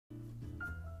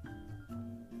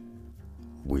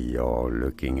We are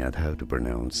looking at how to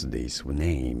pronounce this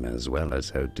name, as well as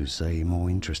how to say more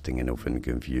interesting and often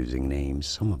confusing names,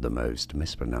 some of the most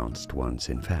mispronounced ones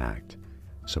in fact.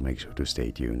 So make sure to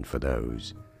stay tuned for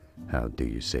those. How do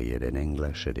you say it in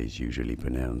English? It is usually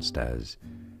pronounced as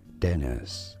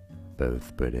Dennis.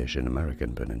 Both British and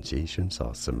American pronunciations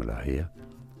are similar here,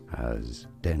 as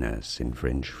Denis. In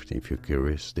French, if you're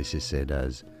curious, this is said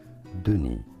as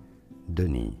Denis,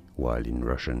 Denis, while in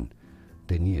Russian,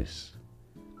 Denis.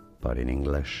 But in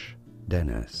English,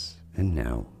 Denis. And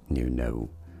now you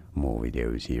know more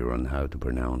videos here on how to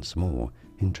pronounce more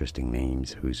interesting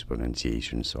names whose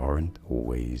pronunciations aren't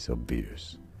always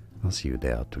obvious. I'll see you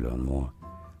there to learn more.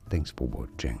 Thanks for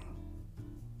watching.